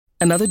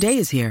Another day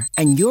is here,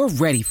 and you're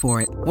ready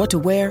for it. What to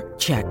wear?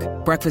 Check.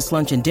 Breakfast,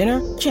 lunch, and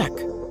dinner? Check.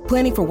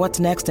 Planning for what's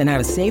next and how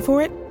to save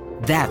for it?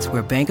 That's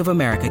where Bank of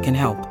America can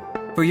help.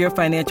 For your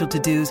financial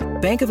to-dos,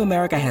 Bank of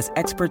America has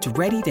experts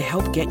ready to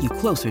help get you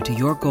closer to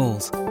your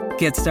goals.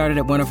 Get started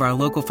at one of our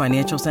local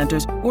financial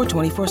centers or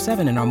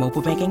 24/7 in our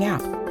mobile banking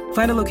app.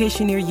 Find a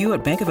location near you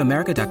at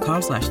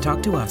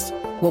bankofamerica.com/talktous.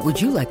 What would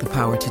you like the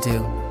power to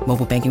do?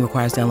 Mobile banking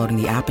requires downloading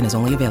the app and is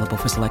only available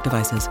for select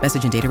devices.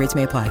 Message and data rates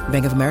may apply.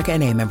 Bank of America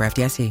N.A., member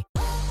FDIC.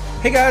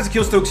 Hey guys,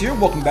 Akil Stokes here.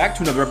 Welcome back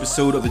to another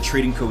episode of the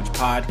Trading Coach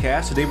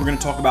Podcast. Today we're going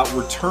to talk about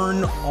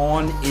return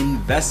on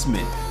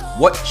investment.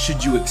 What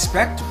should you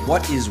expect?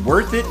 What is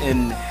worth it?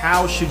 And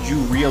how should you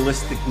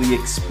realistically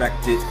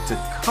expect it to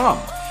come?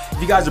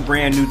 If you guys are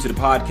brand new to the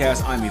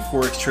podcast, I'm a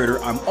Forex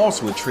trader. I'm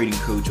also a trading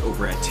coach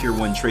over at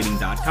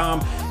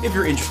tier1trading.com. If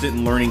you're interested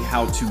in learning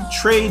how to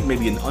trade,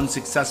 maybe an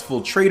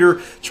unsuccessful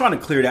trader trying to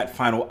clear that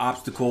final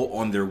obstacle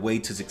on their way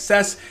to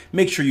success,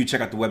 make sure you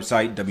check out the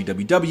website,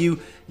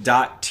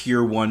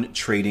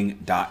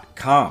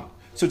 www.tier1trading.com.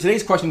 So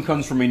today's question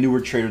comes from a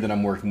newer trader that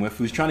I'm working with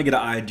who's trying to get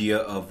an idea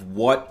of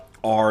what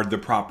are the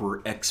proper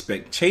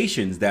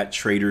expectations that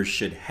traders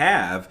should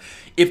have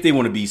if they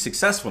want to be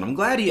successful. And I'm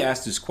glad he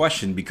asked this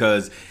question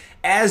because,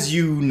 as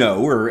you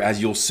know, or as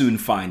you'll soon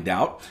find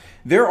out,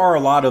 there are a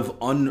lot of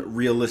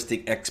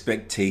unrealistic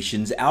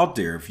expectations out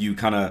there. If you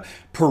kind of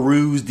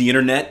peruse the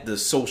internet, the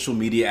social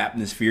media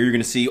atmosphere, you're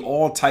going to see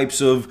all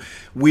types of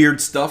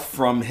weird stuff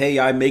from, hey,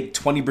 I make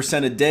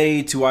 20% a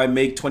day, to I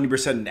make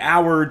 20% an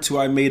hour, to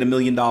I made $1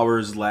 million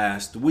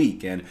last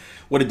week. And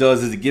what it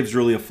does is it gives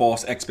really a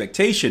false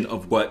expectation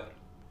of what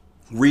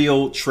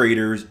real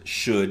traders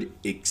should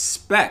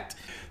expect.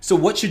 So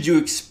what should you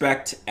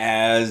expect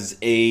as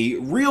a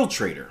real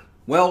trader?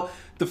 Well,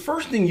 the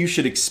first thing you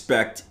should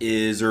expect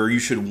is, or you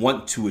should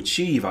want to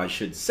achieve, I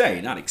should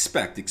say, not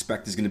expect.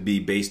 Expect is going to be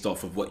based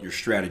off of what your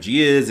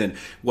strategy is and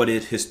what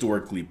it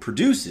historically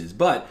produces.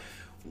 But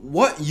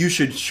what you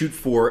should shoot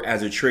for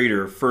as a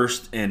trader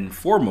first and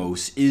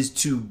foremost is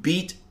to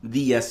beat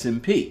the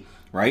S&P.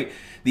 Right?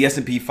 The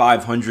S&P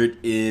 500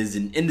 is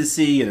an index,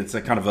 and it's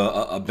a kind of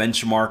a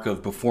benchmark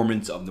of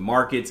performance of the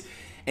markets.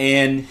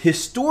 And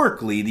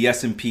historically, the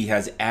S&P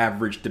has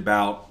averaged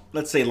about,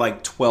 let's say,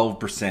 like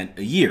 12%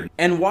 a year.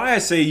 And why I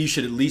say you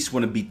should at least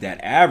want to beat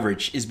that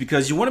average is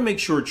because you want to make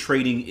sure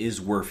trading is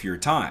worth your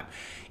time.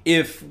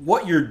 If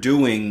what you're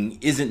doing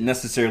isn't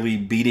necessarily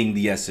beating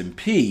the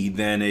S&P,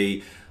 then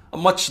a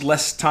much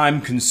less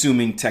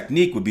time-consuming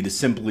technique would be to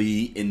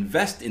simply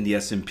invest in the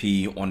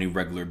S&P on a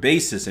regular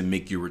basis and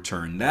make your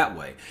return that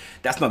way.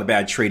 That's not a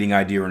bad trading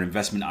idea or an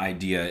investment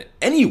idea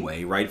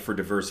anyway, right, for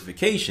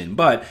diversification.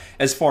 But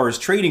as far as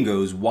trading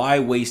goes, why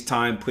waste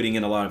time putting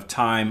in a lot of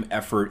time,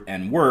 effort,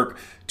 and work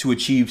to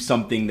achieve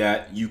something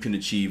that you can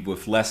achieve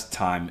with less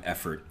time,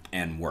 effort,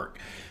 and work?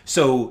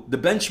 So the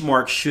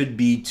benchmark should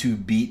be to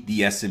beat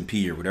the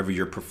S&P or whatever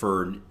your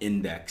preferred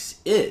index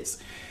is.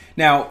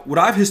 Now, what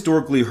I've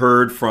historically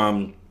heard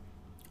from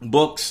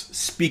books,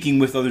 speaking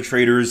with other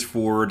traders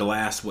for the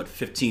last,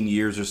 15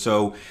 years or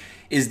so,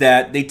 is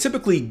that they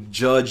typically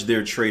judge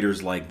their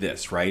traders like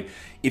this, right?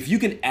 If you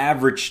can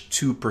average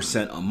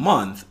 2% a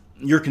month,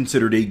 you're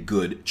considered a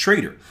good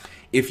trader.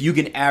 If you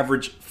can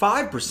average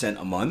 5%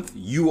 a month,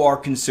 you are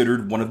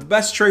considered one of the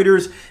best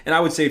traders. And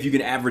I would say if you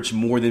can average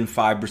more than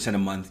 5% a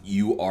month,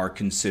 you are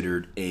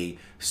considered a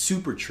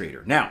super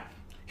trader. Now,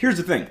 here's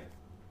the thing.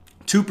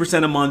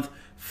 2% a month,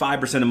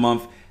 5% a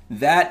month,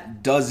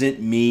 that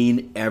doesn't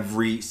mean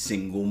every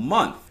single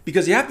month,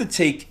 because you have to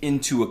take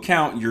into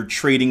account your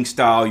trading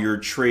style, your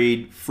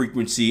trade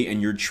frequency,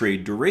 and your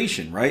trade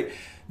duration, right?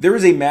 There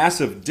is a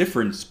massive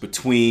difference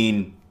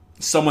between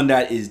someone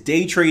that is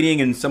day trading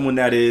and someone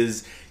that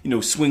is,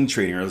 swing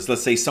trading. Or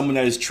let's say someone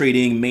that is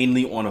trading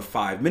mainly on a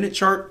 5-minute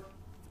chart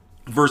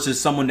versus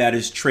someone that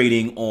is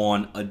trading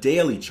on a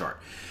daily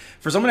chart.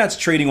 For someone that's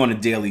trading on a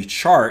daily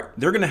chart,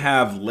 they're going to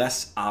have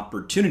less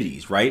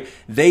opportunities, right?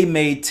 They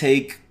may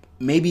take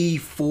maybe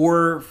 4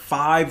 or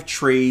 5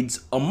 trades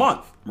a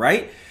month,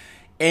 right?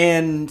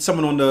 And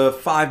someone on the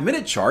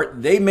 5-minute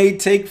chart, they may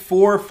take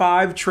 4 or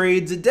 5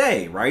 trades a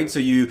day, right? So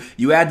you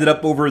add it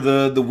up over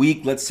the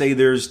week. Let's say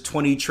there's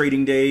 20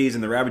 trading days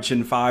and they're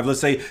averaging 5. Let's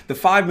say the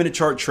 5-minute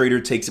chart trader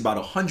takes about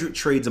 100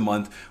 trades a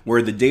month,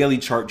 where the daily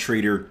chart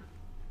trader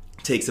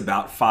takes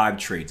about 5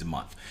 trades a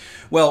month.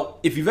 Well,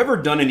 if you've ever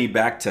done any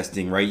back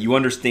testing, right, you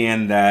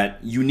understand that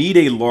you need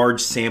a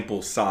large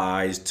sample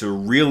size to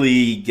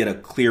really get a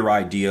clear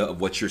idea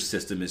of what your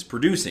system is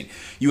producing.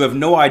 You have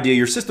no idea.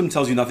 Your system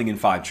tells you nothing in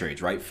 5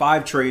 trades, right?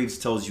 5 trades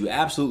tells you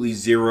absolutely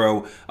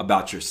zero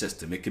about your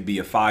system. It could be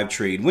a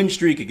 5-trade win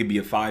streak. It could be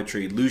a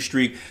 5-trade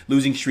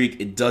losing streak.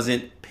 It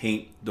doesn't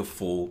paint the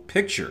full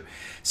picture.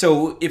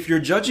 So if you're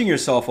judging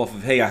yourself off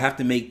of, hey, I have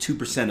to make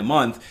 2% a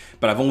month,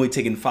 but I've only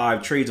taken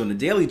 5 trades on the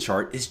daily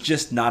chart, it's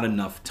just not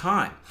enough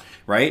time.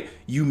 Right?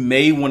 You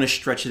may want to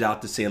stretch it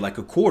out to say like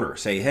a quarter.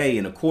 Say, hey,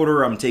 in a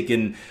quarter, I'm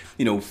taking,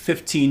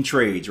 15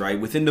 trades, right?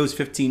 Within those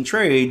 15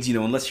 trades,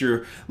 unless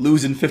you're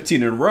losing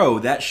 15 in a row,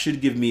 that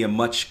should give me a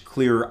much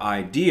clearer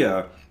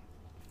idea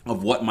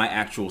of what my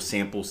actual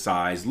sample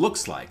size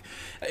looks like.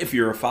 If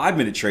you're a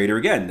 5-minute trader,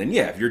 again, then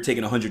yeah, if you're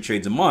taking 100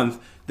 trades a month,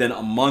 then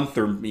a month,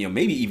 or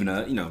maybe even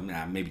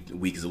maybe a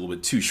week is a little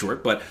bit too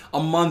short, but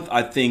a month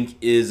I think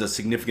is a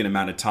significant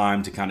amount of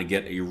time to kind of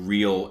get a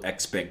real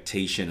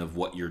expectation of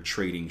what your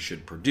trading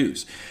should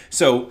produce.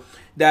 So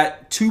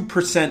that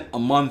 2% a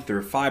month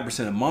or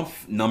 5% a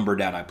month number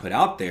that I put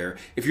out there,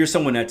 if you're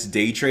someone that's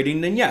day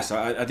trading, then yes,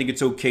 I think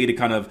it's okay to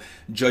kind of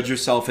judge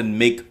yourself and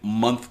make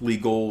monthly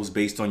goals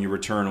based on your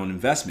return on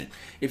investment.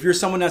 If you're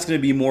someone that's going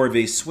to be more of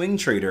a swing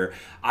trader,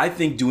 I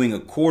think doing a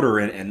quarter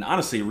and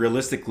honestly,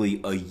 realistically,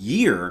 a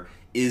year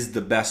is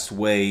the best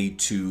way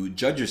to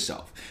judge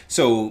yourself.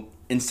 So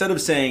instead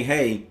of saying,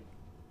 hey,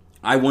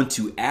 I want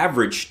to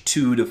average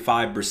 2 to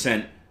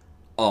 5%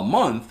 a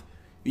month,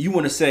 you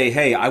want to say,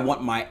 hey, I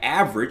want my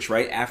average,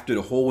 right, after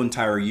the whole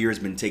entire year has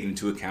been taken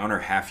into account, or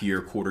half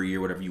year, quarter year,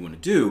 whatever you want to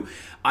do,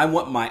 I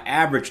want my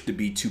average to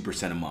be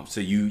 2% a month. So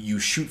you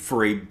shoot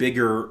for a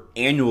bigger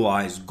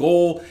annualized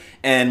goal,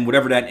 and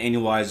whatever that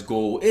annualized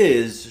goal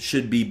is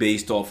should be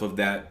based off of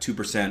that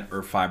 2%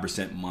 or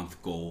 5%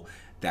 month goal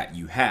that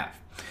you have.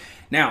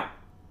 Now,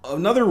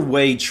 another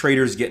way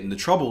traders get into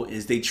trouble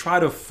is they try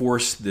to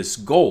force this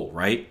goal,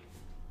 right?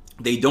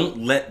 They don't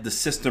let the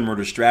system or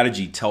the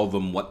strategy tell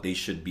them what they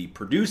should be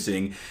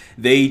producing.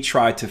 They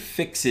try to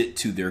fix it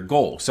to their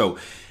goal. So,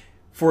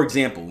 for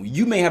example,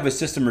 you may have a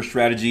system or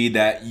strategy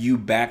that you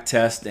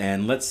backtest,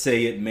 and let's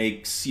say it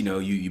makes, you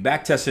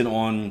backtest it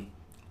on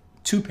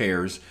 2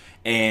 pairs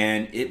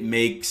and it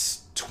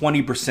makes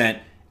 20%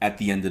 at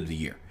the end of the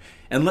year.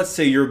 And let's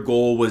say your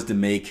goal was to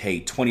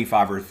make,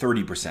 25 or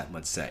 30%,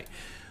 let's say.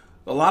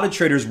 A lot of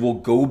traders will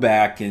go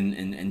back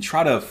and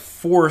try to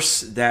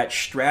force that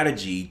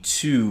strategy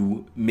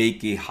to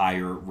make a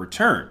higher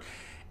return.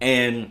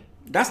 And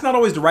that's not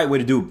always the right way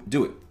to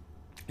do it.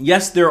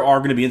 Yes, there are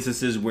going to be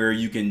instances where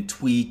you can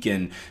tweak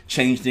and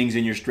change things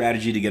in your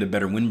strategy to get a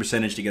better win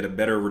percentage, to get a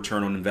better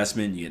return on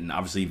investment. And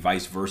obviously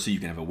vice versa. You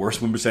can have a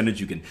worse win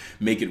percentage. You can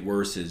make it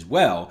worse as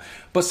well.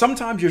 But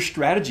sometimes your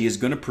strategy is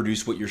going to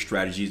produce what your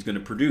strategy is going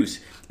to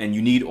produce. And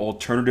you need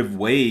alternative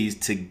ways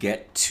to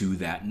get to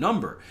that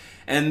number.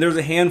 And there's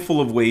a handful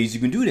of ways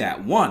you can do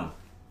that. One,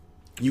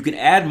 you can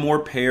add more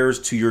pairs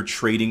to your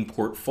trading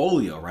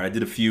portfolio, right? I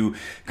did a few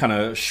kind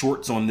of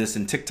shorts on this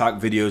in TikTok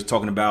videos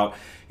talking about,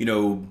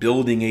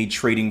 building a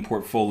trading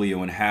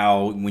portfolio and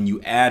how when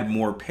you add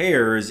more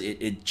pairs,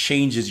 it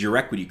changes your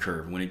equity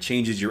curve. When it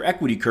changes your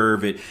equity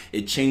curve,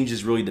 it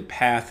changes really the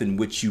path in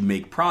which you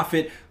make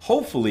profit,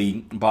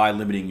 hopefully by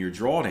limiting your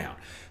drawdown.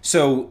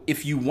 So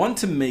if you want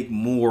to make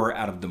more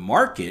out of the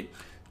market,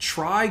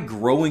 try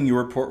growing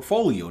your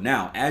portfolio.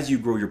 Now, as you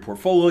grow your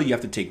portfolio, you have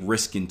to take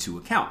risk into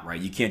account,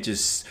 right? You can't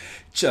just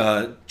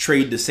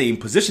trade the same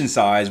position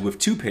size with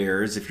 2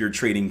 pairs if you're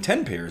trading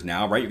 10 pairs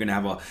now, right? You're going to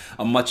have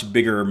a much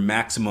bigger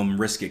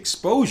maximum risk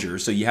exposure,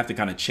 so you have to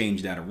kind of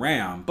change that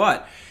around.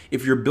 But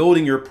if you're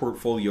building your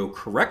portfolio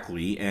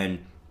correctly, and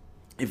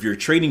if your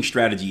trading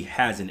strategy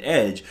has an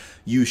edge,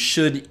 you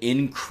should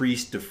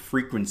increase the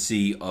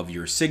frequency of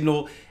your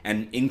signal,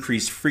 and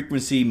increased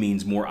frequency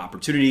means more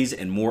opportunities,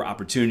 and more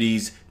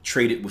opportunities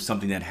traded with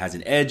something that has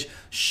an edge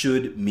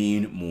should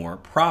mean more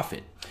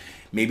profit.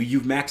 Maybe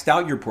you've maxed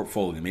out your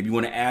portfolio. Maybe you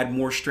want to add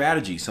more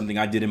strategy. Something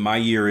I did in my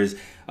year is,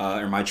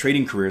 or my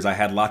trading career, is I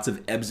had lots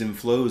of ebbs and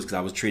flows because I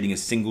was trading a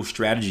single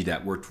strategy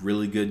that worked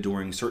really good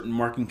during certain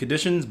market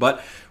conditions,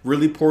 but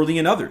really poorly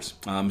in others.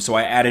 So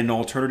I added an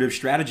alternative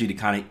strategy to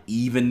kind of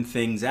even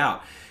things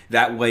out.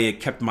 That way it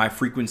kept my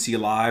frequency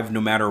alive no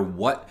matter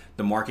what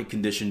the market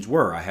conditions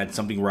were. I had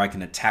something where I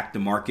can attack the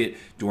market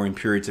during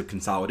periods of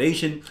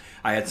consolidation.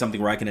 I had something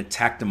where I can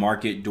attack the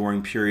market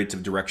during periods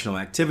of directional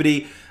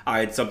activity. I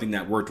had something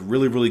that worked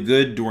really, really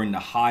good during the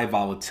high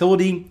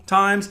volatility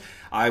times.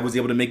 I was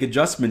able to make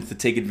adjustments to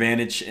take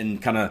advantage and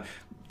kind of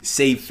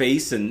save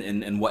face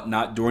and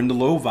whatnot during the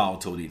low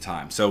volatility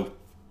time. So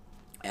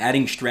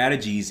adding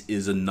strategies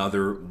is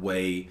another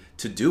way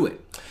to do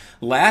it.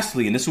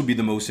 Lastly, and this would be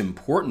the most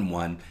important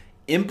one,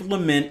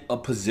 implement a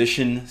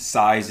position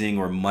sizing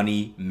or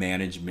money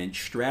management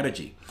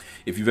strategy.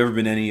 If you've ever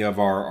been to any of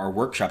our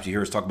workshops, you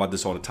hear us talk about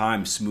this all the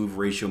time. Smooth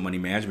ratio money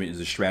management is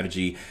a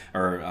strategy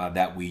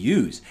that we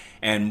use.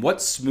 And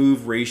what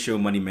smooth ratio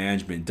money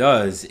management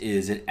does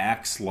is it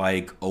acts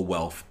like a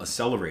wealth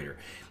accelerator.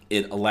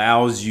 It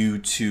allows you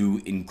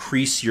to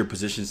increase your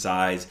position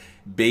size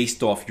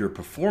based off your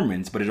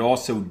performance, but it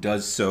also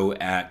does so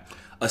at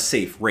a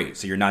safe rate.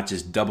 So you're not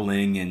just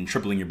doubling and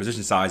tripling your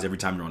position size every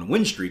time you're on a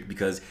win streak,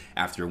 because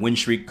after a win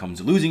streak comes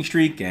a losing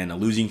streak, and a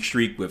losing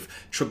streak with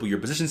triple your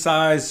position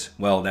size,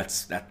 well,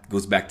 that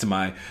goes back to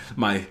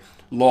my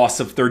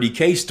loss of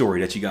 30K story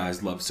that you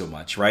guys love so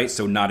much, right?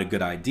 So not a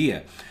good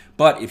idea.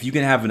 But if you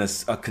can have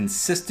a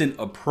consistent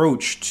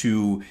approach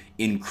to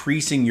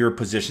increasing your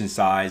position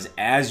size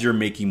as you're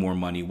making more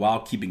money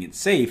while keeping it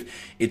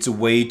safe, it's a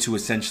way to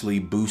essentially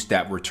boost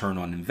that return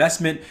on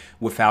investment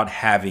without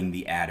having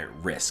the added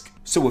risk.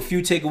 So a few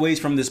takeaways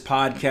from this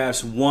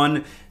podcast.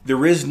 One,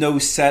 there is no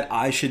set,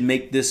 I should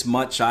make this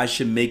much, I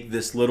should make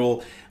this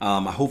little.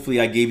 Hopefully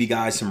I gave you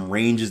guys some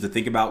ranges to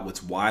think about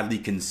what's widely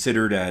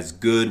considered as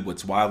good,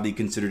 what's widely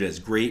considered as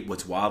great,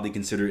 what's widely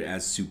considered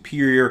as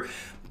superior.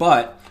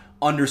 But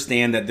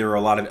understand that there are a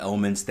lot of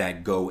elements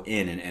that go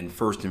in, and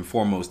first and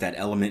foremost, that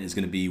element is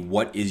going to be,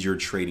 what is your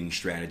trading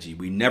strategy?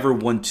 We never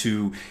want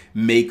to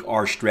make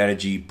our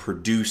strategy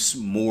produce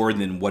more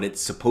than what it's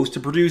supposed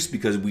to produce,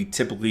 because we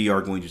typically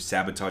are going to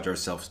sabotage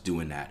ourselves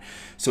doing that.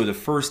 So the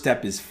first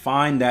step is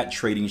find that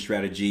trading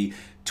strategy,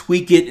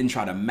 tweak it, and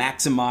try to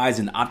maximize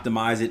and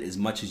optimize it as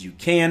much as you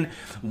can.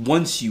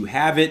 Once you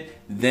have it,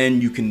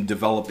 then you can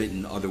develop it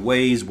in other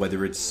ways,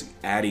 whether it's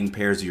adding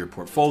pairs to your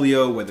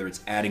portfolio, whether it's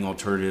adding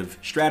alternative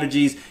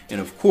strategies, and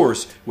of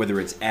course, whether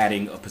it's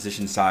adding a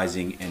position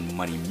sizing and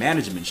money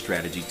management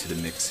strategy to the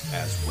mix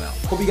as well.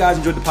 Hope you guys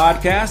enjoyed the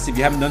podcast. If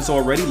you haven't done so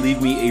already,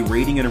 leave me a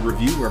rating and a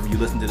review wherever you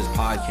listen to this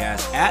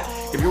podcast at.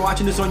 If you're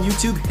watching this on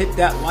YouTube, hit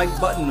that like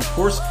button. Of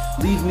course,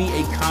 leave me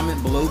a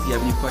comment below if you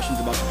have any questions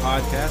about the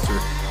podcast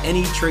or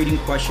any trading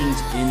questions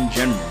in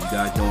general. You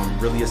guys know I'm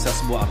really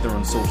accessible out there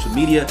on social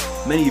media.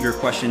 Many of your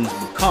questions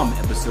become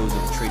episodes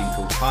of the Trading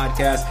Coach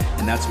Podcast,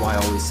 and that's why I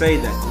always say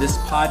that this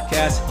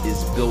podcast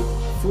is built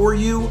for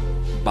you,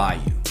 by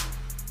you.